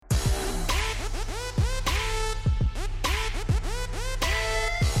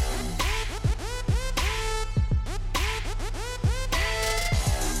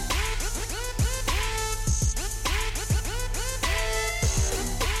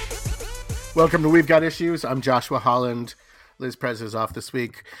Welcome to We've Got Issues. I'm Joshua Holland. Liz Perez is off this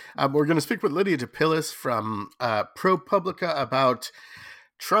week. We're going to speak with Lydia DePillis from ProPublica about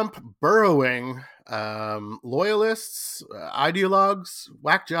Trump burrowing loyalists, ideologues,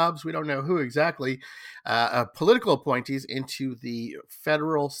 whack jobs, we don't know who exactly, political appointees into the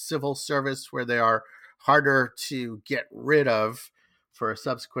federal civil service where they are harder to get rid of for a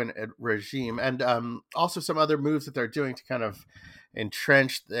subsequent regime. And also some other moves that they're doing to kind of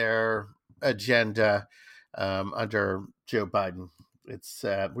entrench their agenda under Joe Biden. It's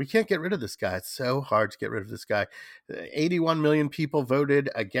we can't get rid of this guy. It's so hard to get rid of this guy. 81 million people voted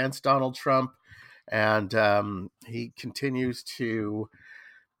against Donald Trump, and he continues to,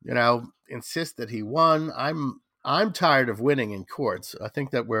 insist that he won. I'm tired of winning in courts. I think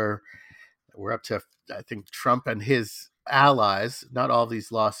that we're up to, I think, Trump and his allies. Not all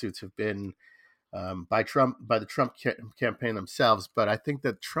these lawsuits have been by the Trump campaign themselves, but I think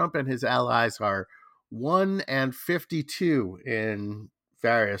that Trump and his allies are 1-52 in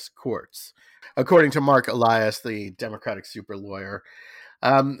various courts, according to Mark Elias, the Democratic super lawyer.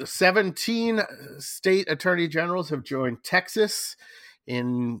 17 state attorney generals have joined Texas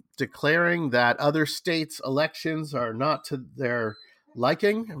in declaring that other states' elections are not to their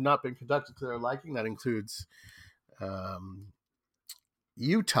liking, have not been conducted to their liking. That includes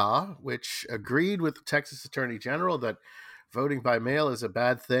Utah, which agreed with the Texas Attorney General that voting by mail is a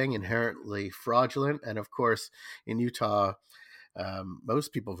bad thing, inherently fraudulent. And of course, in Utah,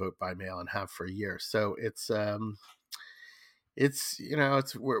 most people vote by mail and have for years. So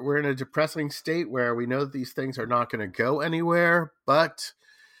we're in a depressing state where we know that these things are not going to go anywhere, but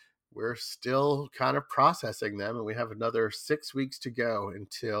we're still kind of processing them. And we have another 6 weeks to go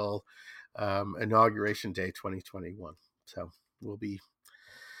until Inauguration Day 2021. So we'll be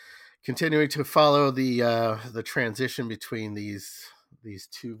continuing to follow the transition between these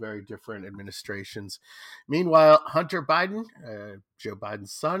two very different administrations. Meanwhile, Hunter Biden, Joe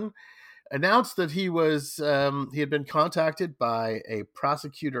Biden's son, announced that he had been contacted by a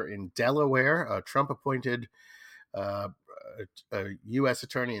prosecutor in Delaware, a Trump-appointed a U.S.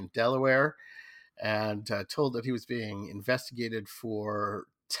 attorney in Delaware, and told that he was being investigated for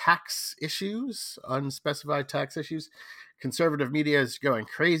tax issues, unspecified tax issues. Conservative media is going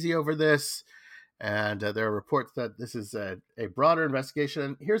crazy over this, and there are reports that this is a broader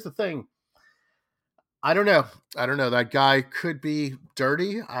investigation. Here's the thing. I don't know. That guy could be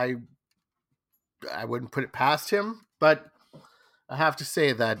dirty. I wouldn't put it past him, but I have to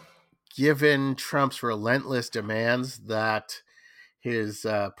say that given Trump's relentless demands that his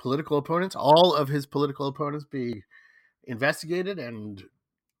political opponents, all of his political opponents, be investigated and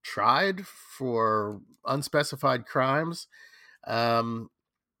tried for unspecified crimes, any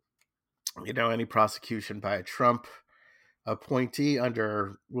prosecution by a Trump appointee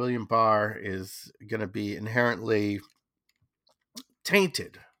under William Barr is going to be inherently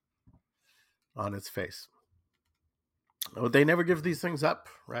tainted on its face. They never give these things up,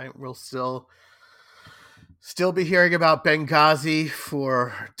 right? We'll still be hearing about Benghazi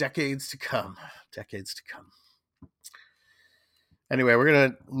for decades to come. Anyway, we're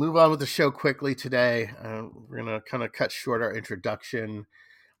going to move on with the show quickly today. We're going to kind of cut short our introduction,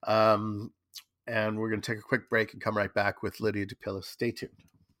 and we're going to take a quick break and come right back with Lydia DePillis. Stay tuned.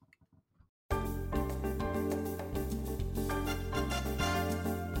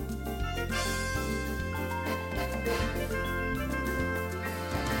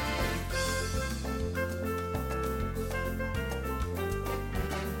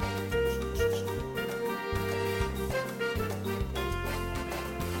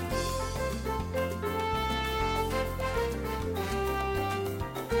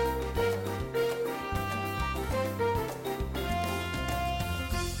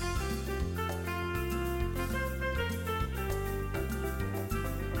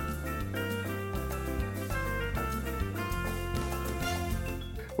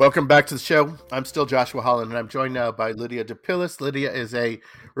 Welcome back to the show. I'm still Joshua Holland, and I'm joined now by Lydia DePillis. Lydia is a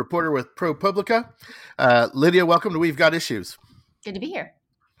reporter with ProPublica. Lydia, welcome to We've Got Issues. Good to be here.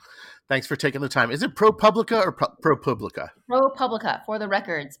 Thanks for taking the time. Is it ProPublica or ProPublica? ProPublica, for the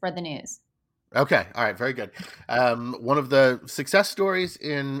record. Spread the news. Okay. All right. Very good. One of the success stories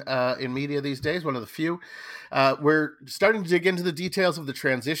in media these days, one of the few. We're starting to dig into the details of the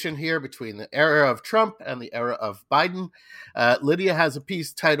transition here between the era of Trump and the era of Biden. Lydia has a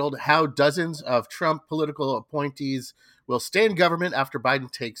piece titled "How Dozens of Trump Political Appointees Will Stay in Government After Biden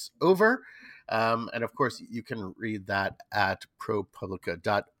Takes Over." And of course, you can read that at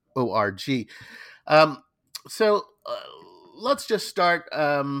propublica.org. So let's just start.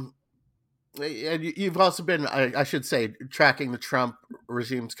 And you've also been, I should say, tracking the Trump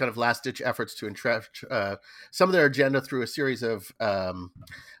regime's kind of last-ditch efforts to entrench some of their agenda through a series of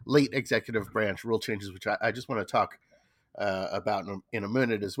late executive branch rule changes, which I just want to talk about in a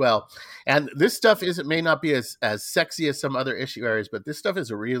minute as well. And this stuff may not be as sexy as some other issue areas, but this stuff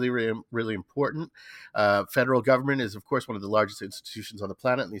is really, really, really important. Federal government is, of course, one of the largest institutions on the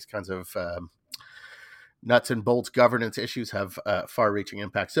planet, and these kinds of nuts and bolts governance issues have far-reaching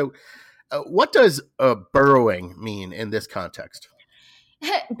impact. So what does burrowing mean in this context?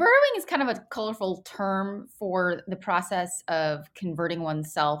 Burrowing is kind of a colorful term for the process of converting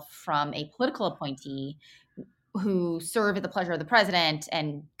oneself from a political appointee who serve at the pleasure of the president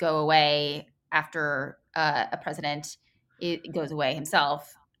and go away after a president goes away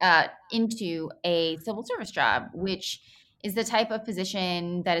himself into a civil service job, which is the type of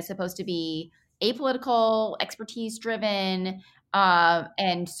position that is supposed to be apolitical, expertise driven,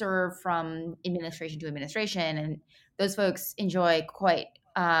 and serve from administration to administration. And those folks enjoy quite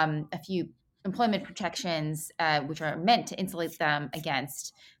a few employment protections, which are meant to insulate them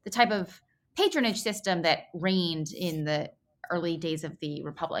against the type of patronage system that reigned in the early days of the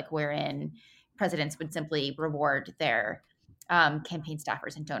Republic, wherein presidents would simply reward their campaign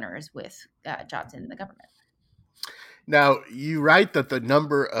staffers and donors with jobs in the government. Now, you write that the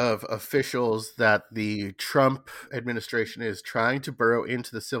number of officials that the Trump administration is trying to burrow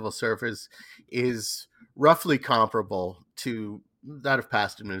into the civil service is roughly comparable to that of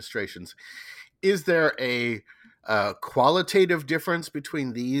past administrations. Is there a qualitative difference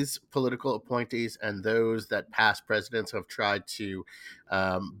between these political appointees and those that past presidents have tried to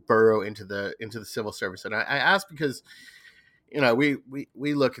burrow into the civil service? And I ask because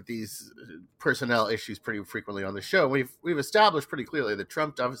we look at these personnel issues pretty frequently on the show. We've established pretty clearly that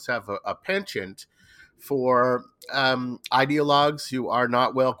Trump does have a penchant for ideologues who are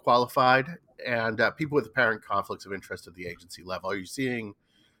not well qualified and people with apparent conflicts of interest at the agency level. Are you seeing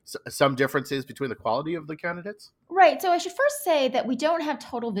some differences between the quality of the candidates? Right. So I should first say that we don't have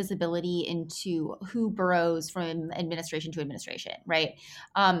total visibility into who burrows from administration to administration, right?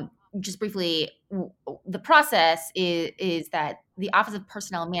 Just briefly, the process is that the Office of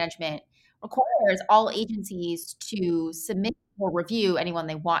Personnel Management requires all agencies to submit or review anyone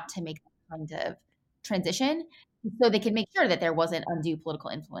they want to make that kind of transition, so they can make sure that there wasn't undue political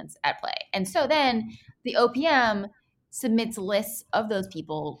influence at play. And so then the OPM submits lists of those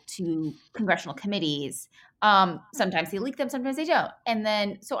people to congressional committees. Sometimes they leak them, sometimes they don't. And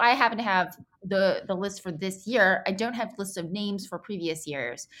then, so I happen to have the list for this year. I don't have lists of names for previous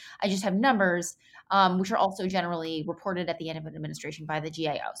years. I just have numbers, which are also generally reported at the end of an administration by the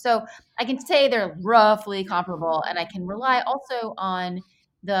GAO. So I can say they're roughly comparable, and I can rely also on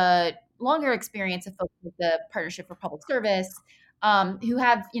the longer experience of folks with the Partnership for Public Service, who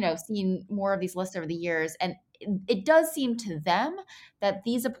have, seen more of these lists over the years. And it does seem to them that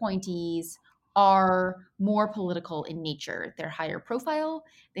these appointees are more political in nature. They're higher profile.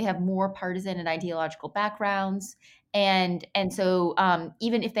 They have more partisan and ideological backgrounds. And so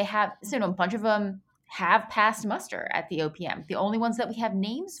even if they have, a bunch of them have passed muster at the OPM. The only ones that we have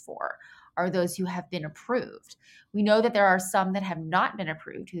names for are those who have been approved. We know that there are some that have not been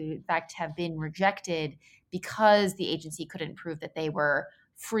approved, who in fact have been rejected because the agency couldn't prove that they were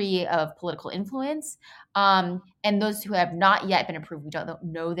free of political influence. And those who have not yet been approved, we don't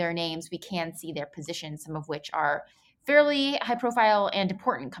know their names. We can see their positions, some of which are fairly high profile and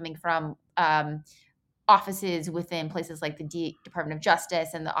important, coming from offices within places like the Department of Justice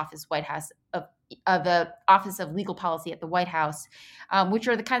and the White House of the Office of Legal Policy at the White House, which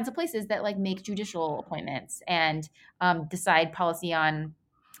are the kinds of places that make judicial appointments and decide policy on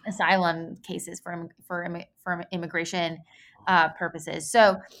asylum cases for immigration purposes.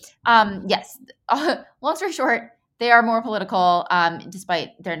 So, yes, long story short, they are more political,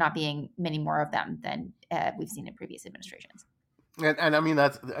 despite there not being many more of them than we've seen in previous administrations. And I mean,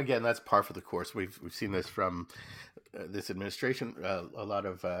 that's par for the course. We've seen this from this administration. A lot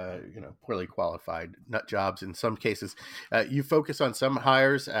of poorly qualified nut jobs in some cases. You focus on some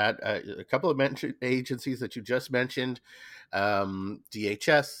hires at a couple of agencies that you just mentioned,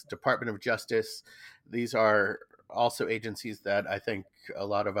 DHS, Department of Justice. These are also agencies that I think a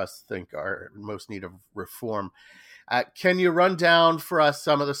lot of us think are in most need of reform. Can you run down for us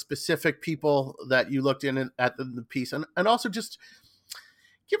some of the specific people that you looked in at the piece, and also just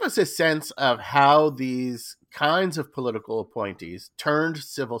give us a sense of how these kinds of political appointees turned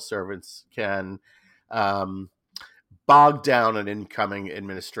civil servants can bog down an incoming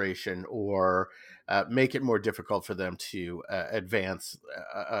administration or make it more difficult for them to advance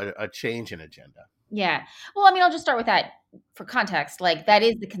a change in agenda. Yeah. Well, I mean, I'll just start with that for context. Like, that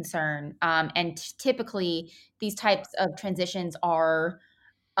is the concern. And typically, these types of transitions are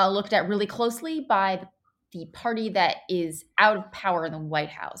looked at really closely by the party that is out of power in the White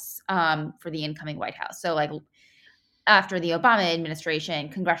House, for the incoming White House. So, like, after the Obama administration,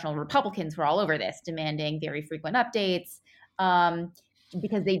 congressional Republicans were all over this, demanding very frequent updates, um,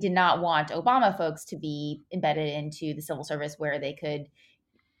 because they did not want Obama folks to be embedded into the civil service where they could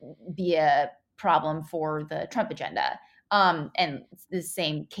be a problem for the Trump agenda. And the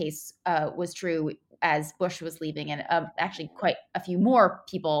same case was true as Bush was leaving, and actually quite a few more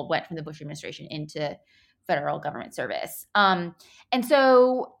people went from the Bush administration into federal government service. And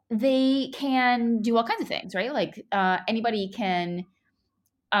so they can do all kinds of things, right? Like, anybody can,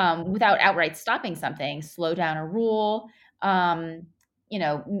 without outright stopping something, slow down a rule.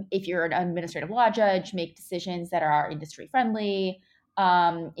 If you're an administrative law judge, make decisions that are industry friendly.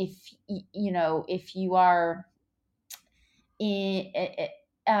 If you are in,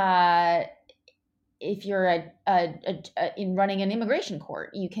 if you're in running an immigration court,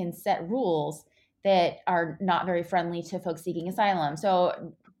 you can set rules that are not very friendly to folks seeking asylum.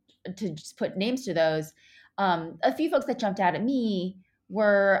 So, to just put names to those, a few folks that jumped out at me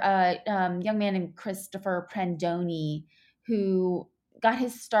were a young man named Christopher Prendoni, who got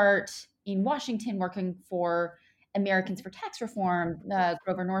his start in Washington working for Americans for Tax Reform, the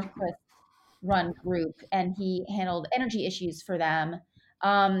Grover Norquist run group, and he handled energy issues for them.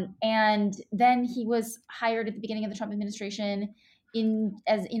 And then he was hired at the beginning of the Trump administration in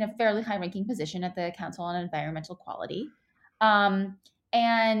a fairly high-ranking position at the Council on Environmental Quality.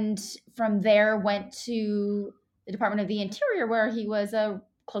 And from there went to the Department of the Interior, where he was a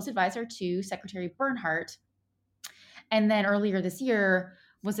close advisor to Secretary Bernhardt. And then earlier this year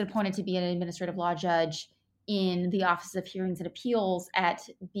was appointed to be an administrative law judge in the Office of Hearings and Appeals at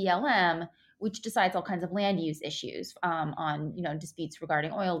BLM, which decides all kinds of land use issues, on disputes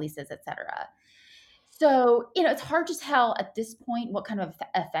regarding oil leases, et cetera. So, it's hard to tell at this point what kind of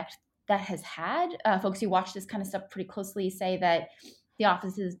effect that has had. Folks who watch this kind of stuff pretty closely say that the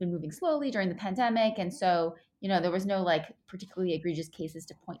office has been moving slowly during the pandemic, and so there was no like particularly egregious cases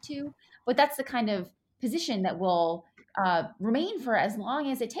to point to. But that's the kind of position that will remain for as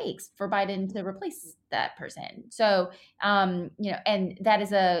long as it takes for Biden to replace that person. So, and that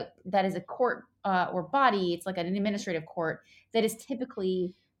is a court or body. It's like an administrative court that has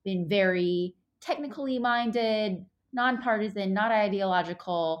typically been very technically minded, nonpartisan, not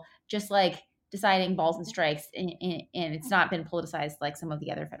ideological, just like deciding balls and strikes, and it's not been politicized like some of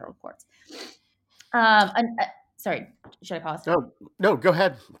the other federal courts. Sorry, should I pause? No, go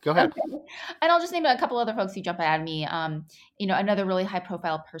ahead. Okay. And I'll just name a couple other folks who jump out at me. Another really high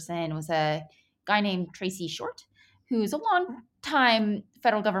profile person was a guy named Tracy Short, who's a long time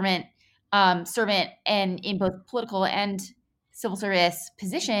federal government servant, and in both political and civil service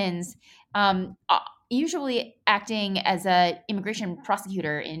positions, usually acting as an immigration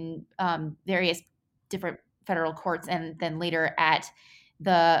prosecutor in various different federal courts, and then later at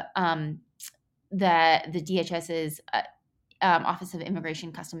the DHS's Office of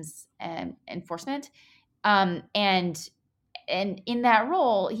Immigration, Customs, and Enforcement, and in that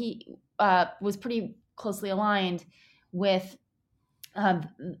role, he was pretty closely aligned with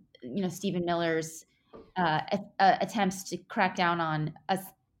Stephen Miller's attempts to crack down on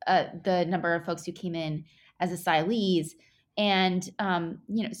the number of folks who came in as asylees. And,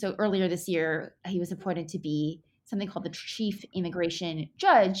 so earlier this year, he was appointed to be something called the Chief Immigration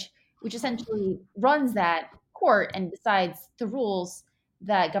Judge, which essentially runs that court and decides the rules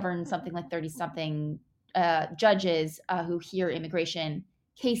that govern something like 30-something judges who hear immigration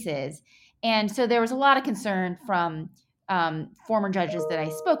cases. And so there was a lot of concern from former judges that I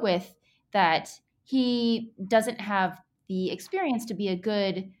spoke with that he doesn't have the experience to be a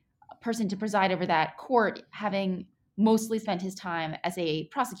good person to preside over that court, having mostly spent his time as a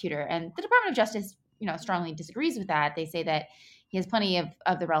prosecutor. And the Department of Justice, strongly disagrees with that. They say that he has plenty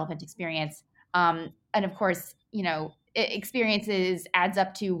of the relevant experience. And of course, experiences adds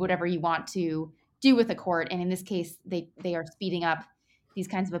up to whatever you want to do with a court. And in this case, they are speeding up these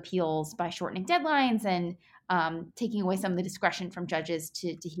kinds of appeals by shortening deadlines and taking away some of the discretion from judges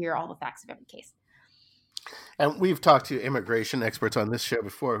to hear all the facts of every case. And we've talked to immigration experts on this show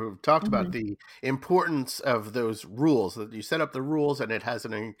before who've talked about the importance of those rules, that you set up the rules and it has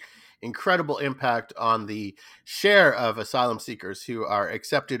an incredible impact on the share of asylum seekers who are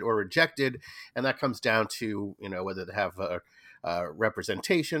accepted or rejected. And that comes down to, whether they have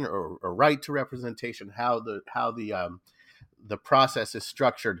representation or right to representation, how the process is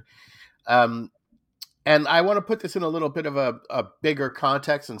structured. Um, and I want to put this in a little bit of a bigger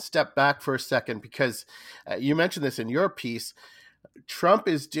context and step back for a second, because you mentioned this in your piece. Trump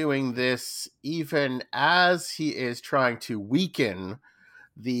is doing this even as he is trying to weaken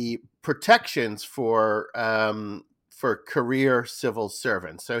the protections for career civil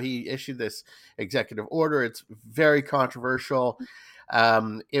servants. So he issued this executive order. It's very controversial.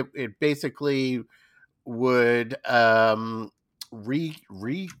 It basically would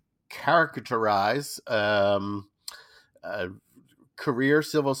recharacterize uh, career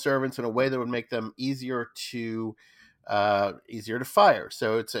civil servants in a way that would make them easier to fire.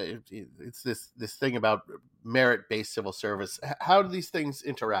 So it's this thing about merit based civil service. How do these things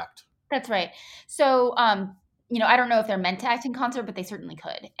interact? That's right. So, I don't know if they're meant to act in concert, but they certainly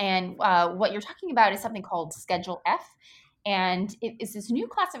could. And what you're talking about is something called Schedule F. And it is this new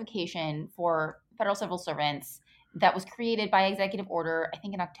classification for federal civil servants that was created by executive order, I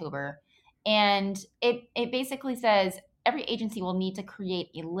think in October. And it basically says every agency will need to create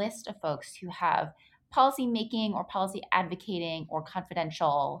a list of folks who have policy making or policy advocating or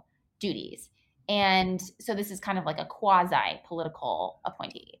confidential duties. And so this is kind of like a quasi political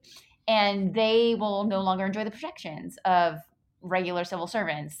appointee, and they will no longer enjoy the protections of regular civil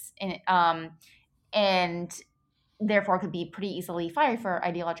servants, and therefore could be pretty easily fired for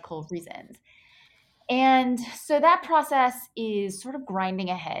ideological reasons. And so that process is sort of grinding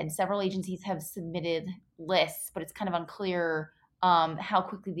ahead. Several agencies have submitted lists, but it's kind of unclear how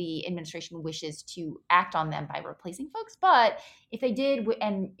quickly the administration wishes to act on them by replacing folks. But if they did,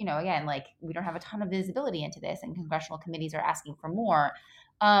 and again, like, we don't have a ton of visibility into this, and congressional committees are asking for more.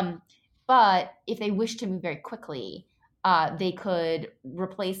 But if they wish to move very quickly, they could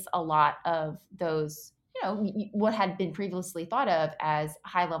replace a lot of those, what had been previously thought of as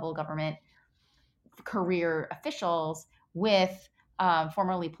high-level government career officials with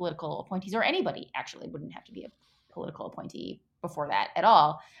formerly political appointees, or anybody actually wouldn't have to be a political appointee before that at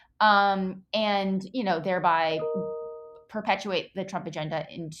all, and thereby perpetuate the Trump agenda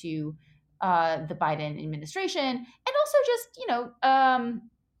into the Biden administration, and also just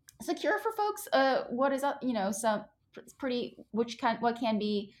secure for folks what is some pretty what can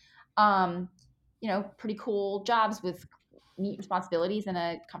be pretty cool jobs with neat responsibilities and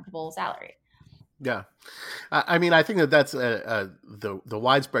a comfortable salary. Yeah, I mean, I think that's the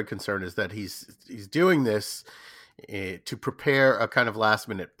widespread concern is that he's doing this to prepare a kind of last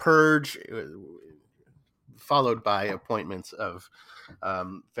minute purge, followed by appointments of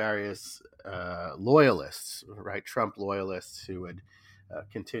various loyalists, right? Trump loyalists who would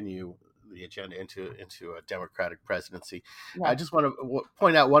continue the agenda into a Democratic presidency. Right. I just want to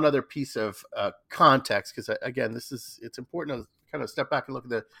point out one other piece of context, because again, it's important to kind of step back and look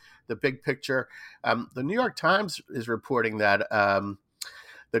at the big picture. The New York Times is reporting that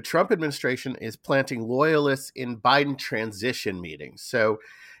the Trump administration is planting loyalists in Biden transition meetings. So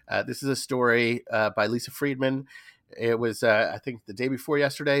this is a story by Lisa Friedman. It was, I think, the day before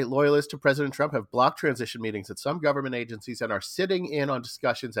yesterday. Loyalists to President Trump have blocked transition meetings at some government agencies and are sitting in on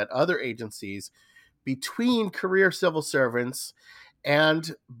discussions at other agencies between career civil servants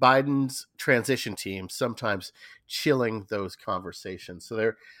and Biden's transition team, sometimes chilling those conversations. So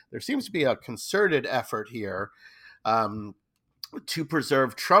there seems to be a concerted effort here to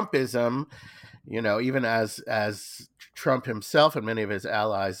preserve Trumpism, even as Trump himself and many of his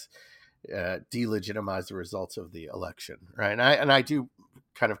allies delegitimize the results of the election, right? And I do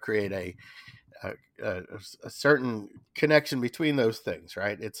kind of create a certain connection between those things,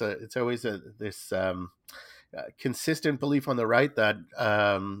 right? It's always this consistent belief on the right that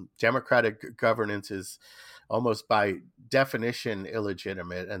democratic governance is almost by definition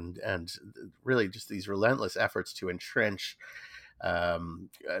illegitimate, and really just these relentless efforts to entrench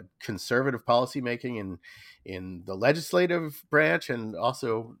conservative policymaking in the legislative branch, and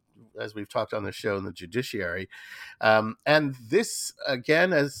also, as we've talked on the show, in the judiciary. And this,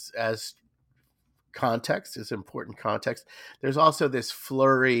 again, as context is important context, there's also this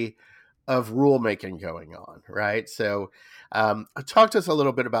flurry of rulemaking going on, right? So talk to us a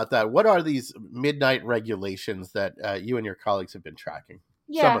little bit about that. What are these midnight regulations that you and your colleagues have been tracking?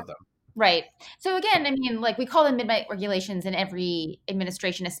 Yeah. Some of them. Right. So again, I mean, like, we call them midnight regulations, and every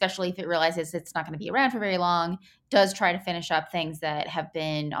administration, especially if it realizes it's not going to be around for very long, does try to finish up things that have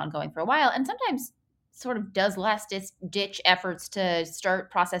been ongoing for a while, and sometimes sort of does last ditch efforts to start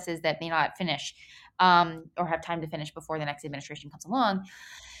processes that may not finish or have time to finish before the next administration comes along.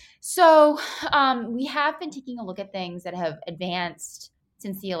 So we have been taking a look at things that have advanced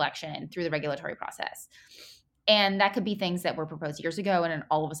since the election through the regulatory process. And that could be things that were proposed years ago, and then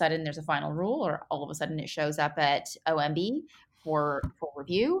all of a sudden there's a final rule, or all of a sudden it shows up at OMB for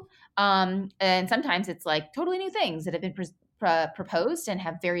review. And sometimes it's like totally new things that have been proposed and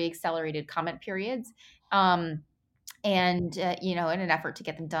have very accelerated comment periods. And in an effort to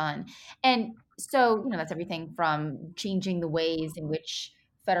get them done. And so, that's everything from changing the ways in which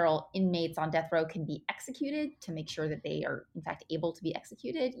federal inmates on death row can be executed to make sure that they are in fact able to be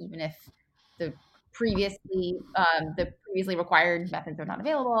executed, even if the previously required methods are not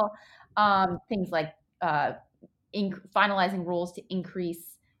available. Things like finalizing rules to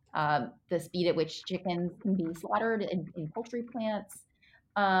increase the speed at which chickens can be slaughtered in poultry plants.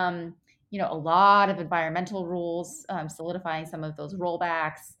 A lot of environmental rules, solidifying some of those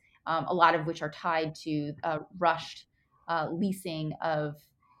rollbacks, a lot of which are tied to rushed leasing of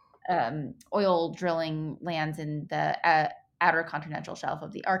oil drilling lands in the outer continental shelf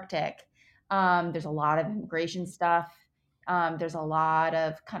of the Arctic. There's a lot of immigration stuff. There's a lot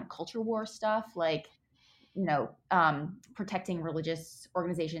of kind of culture war stuff, like protecting religious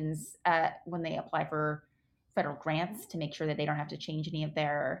organizations when they apply for federal grants to make sure that they don't have to change any of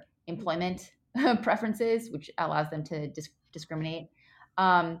their employment preferences, which allows them to discriminate.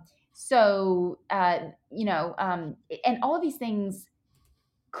 And all of these things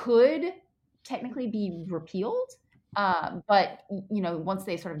could technically be repealed, but once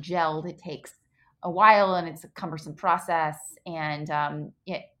they sort of gelled, it takes a while and it's a cumbersome process. And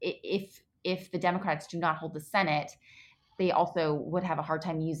if the Democrats do not hold the Senate, they also would have a hard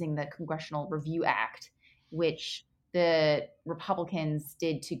time using the Congressional Review Act, which the Republicans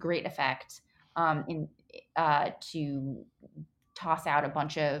did to great effect to toss out a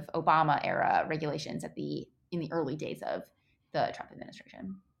bunch of Obama era regulations in the early days of the Trump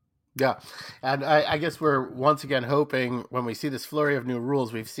administration. Yeah. And I guess we're once again hoping when we see this flurry of new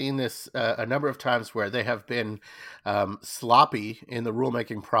rules, we've seen this a number of times where they have been sloppy in the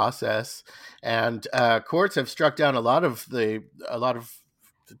rulemaking process, and courts have struck down a lot of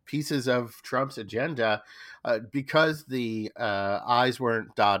pieces of Trump's agenda because the I's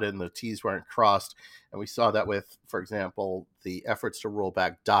weren't dotted and the T's weren't crossed. And we saw that with, for example, the efforts to roll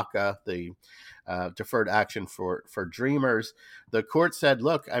back DACA, the deferred action for Dreamers. The court said,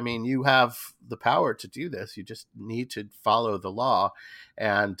 look, I mean, you have the power to do this. You just need to follow the law.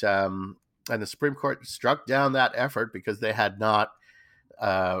 And the Supreme Court struck down that effort because they had not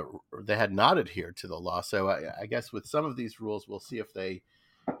adhered to the law. So I guess with some of these rules, we'll see if they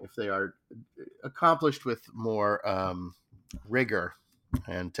are accomplished with more rigor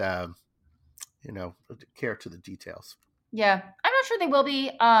and care to the details. Yeah, I'm not sure they will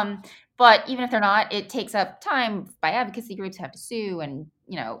be. But even if they're not, it takes up time by advocacy groups who have to sue, and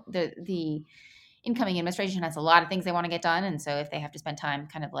the incoming administration has a lot of things they want to get done, and so if they have to spend time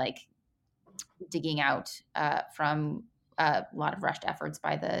kind of like digging out from a lot of rushed efforts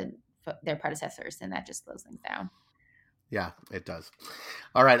by their predecessors, then that just slows things down. Yeah, it does.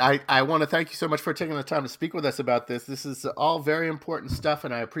 All right. I want to thank you so much for taking the time to speak with us about this. This is all very important stuff,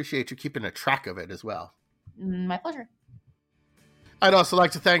 and I appreciate you keeping a track of it as well. My pleasure. I'd also like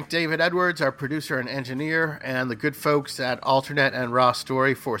to thank David Edwards, our producer and engineer, and the good folks at Alternet and Raw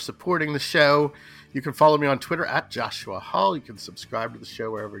Story for supporting the show. You can follow me on Twitter at Joshua Hall. You can subscribe to the show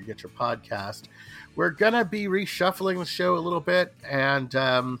wherever you get your podcast. We're going to be reshuffling the show a little bit, and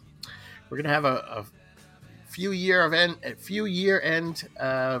we're going to have a few year-end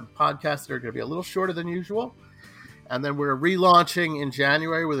podcasts that are going to be a little shorter than usual. And then we're relaunching in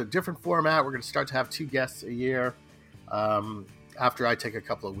January with a different format. We're going to start to have 2 guests a year after I take a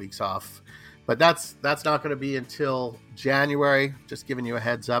couple of weeks off. But that's not going to be until January, just giving you a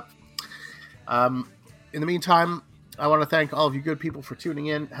heads up. In the meantime, I want to thank all of you good people for tuning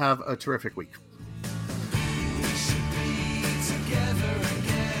in. Have a terrific week.